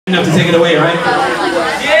enough to take it away, right?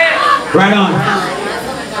 Yeah. Right on.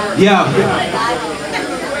 Yo.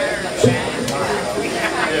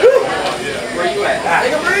 Where you at?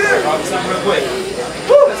 Take a breather. I'll do something real quick.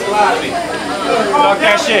 That's a lot of me. Talk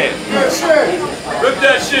that shit. Rip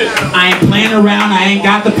that shit. I ain't playing around, I ain't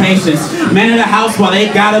got the patience. Men in the house while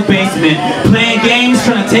they got a basement. Playing games,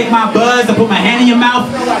 trying to take my buzz. I put my hand in your mouth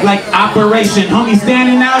like Operation. Homie,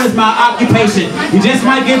 standing out is my occupation. You just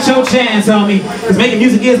might get your chance, homie. Cause making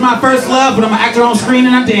music is my first love, but I'm an actor on screen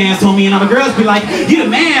and I dance, homie. And all the girls be like, you the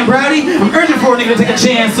man, brody. I'm urging for a nigga to take a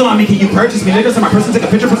chance on me. Can you purchase me, nigga? So my person take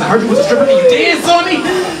a picture, plus I heard you was a stripper. Can you dance on me?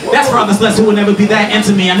 That's for all the sluts who will never be that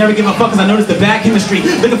into me. I never give a fuck cause I noticed the bad chemistry.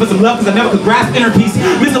 Looking for some love cause I never could grasp inner peace.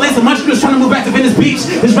 Mr. Lace Munch was trying to move back to Venice Beach.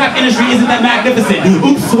 This rap industry isn't that magnificent.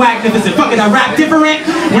 Oops, swagnificent. Fuck it, I rap different.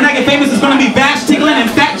 When I get famous, it's gonna be bash tickling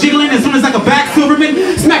and fat jiggling as soon as I go back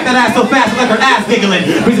Silverman. Smack that ass so fast, like her ass giggling.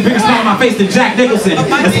 Brings a bigger smile on my face than Jack Nicholson. A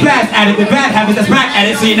spaz addict with bad habits, that's back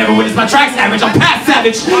at it. So you never witness my tracks average. I'm past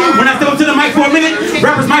savage. When I step up to the mic for a minute,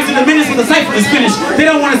 rappers mics in the minutes when the cipher is finished. They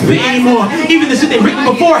don't want to spit anymore. Even the shit they've written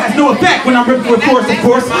before has no effect when I'm ripping with force, of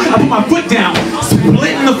course. I put my foot down,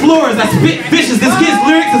 splitting the floors. I spit vicious. This kid's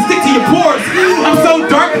lyrics will stick to your pores. I'm so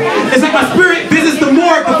dark, it's like my spirit visits the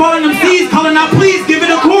morgue. The fallen MCs calling out, please give it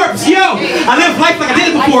a corpse. Yo, I live life like I did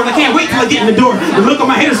it before, and I can't wait till I get in the door. The look on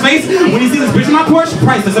my hater's face when he sees this bitch in my Porsche,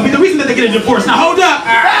 priceless. I'll be the reason that they get a divorce. Now hold up,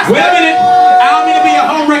 wait a minute. I don't mean to be a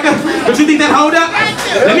home wrecker, but you think that hold up?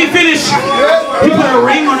 Let me finish. He put a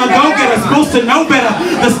ring on a go-getter, supposed to know better.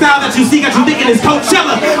 The style that you see got you thinking is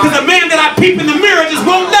Coachella. Cause the man that I peep in the mirror just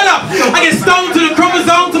won't let up. I get stoned to the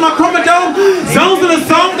chromosome, to my chromodome. Zones of the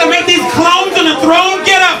songs that make these clones on the throne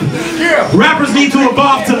get up. Rappers need to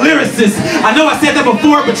evolve to lyricists. I know I said that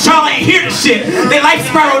before, but y'all ain't hear the shit. They life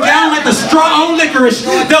spiral down like the straw on licorice.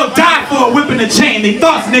 They'll die for a whip in the chain. They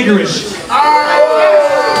thoughts niggerish.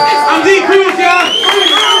 I'm D Cruz, y'all.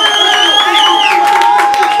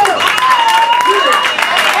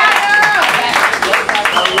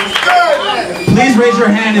 Please raise your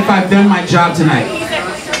hand if I've done my job tonight.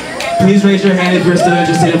 Please raise your hand if you're still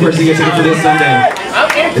interested in purchasing a ticket for this Sunday.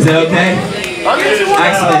 Is that okay?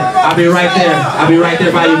 Excellent. I'll be right there. I'll be right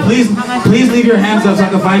there by you. Please leave your hands up so I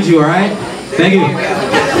can find you, alright? Thank you.